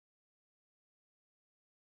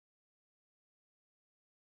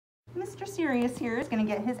Mr. Sirius here is going to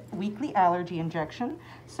get his weekly allergy injection.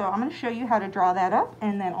 So I'm going to show you how to draw that up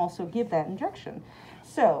and then also give that injection.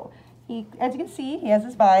 So as you can see, he has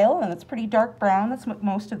his vial, and it's pretty dark brown. That's what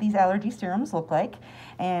most of these allergy serums look like.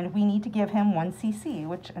 And we need to give him 1 cc,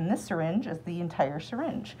 which in this syringe is the entire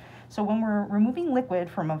syringe. So when we're removing liquid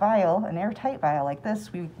from a vial, an airtight vial like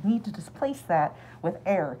this, we need to displace that with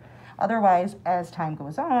air. Otherwise, as time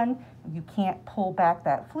goes on, you can't pull back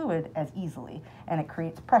that fluid as easily, and it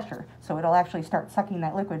creates pressure. So it'll actually start sucking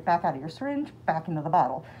that liquid back out of your syringe, back into the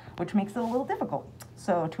bottle, which makes it a little difficult.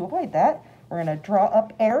 So to avoid that, we're going to draw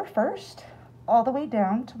up air first, all the way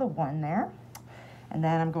down to the 1 there. And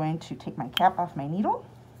then I'm going to take my cap off my needle.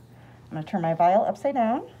 I'm going to turn my vial upside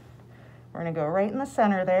down. We're going to go right in the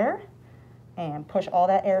center there and push all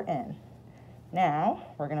that air in.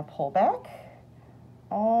 Now we're going to pull back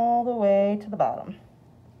all the way to the bottom.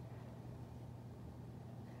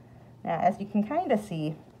 Now, as you can kind of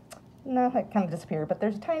see, no, it kind of disappeared, but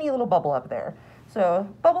there's a tiny little bubble up there.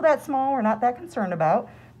 So bubble that small, we're not that concerned about,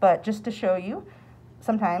 but just to show you,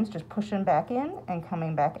 sometimes just pushing back in and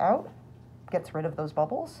coming back out gets rid of those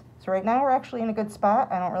bubbles. So right now we're actually in a good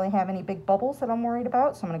spot. I don't really have any big bubbles that I'm worried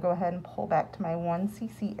about, so I'm going to go ahead and pull back to my 1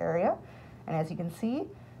 cc area. And as you can see,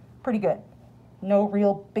 pretty good. No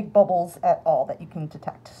real big bubbles at all that you can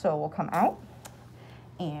detect. So we'll come out,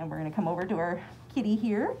 and we're going to come over to our kitty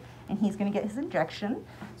here, and he's going to get his injection.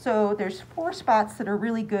 So there's 4 spots that are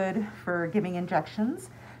really good for giving injections.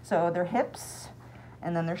 So their hips,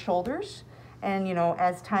 and then their shoulders. And you know,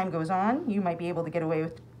 as time goes on, you might be able to get away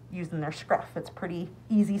with using their scruff. It's pretty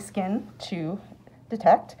easy skin to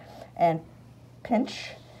detect and pinch.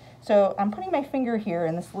 So I'm putting my finger here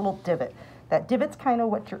in this little divot. That divot's kind of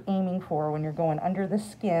what you're aiming for when you're going under the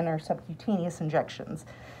skin or subcutaneous injections.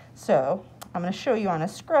 So I'm going to show you on a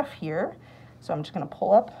scruff here. So I'm just going to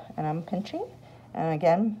pull up and I'm pinching. And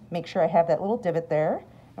again, make sure I have that little divot there.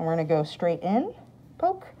 And we're going to go straight in,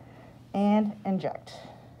 poke, and inject.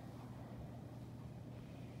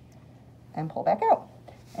 And pull back out.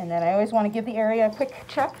 And then I always want to give the area a quick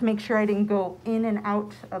check, make sure I didn't go in and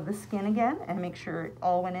out of the skin again, and make sure it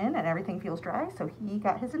all went in and everything feels dry. So he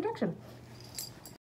got his injection.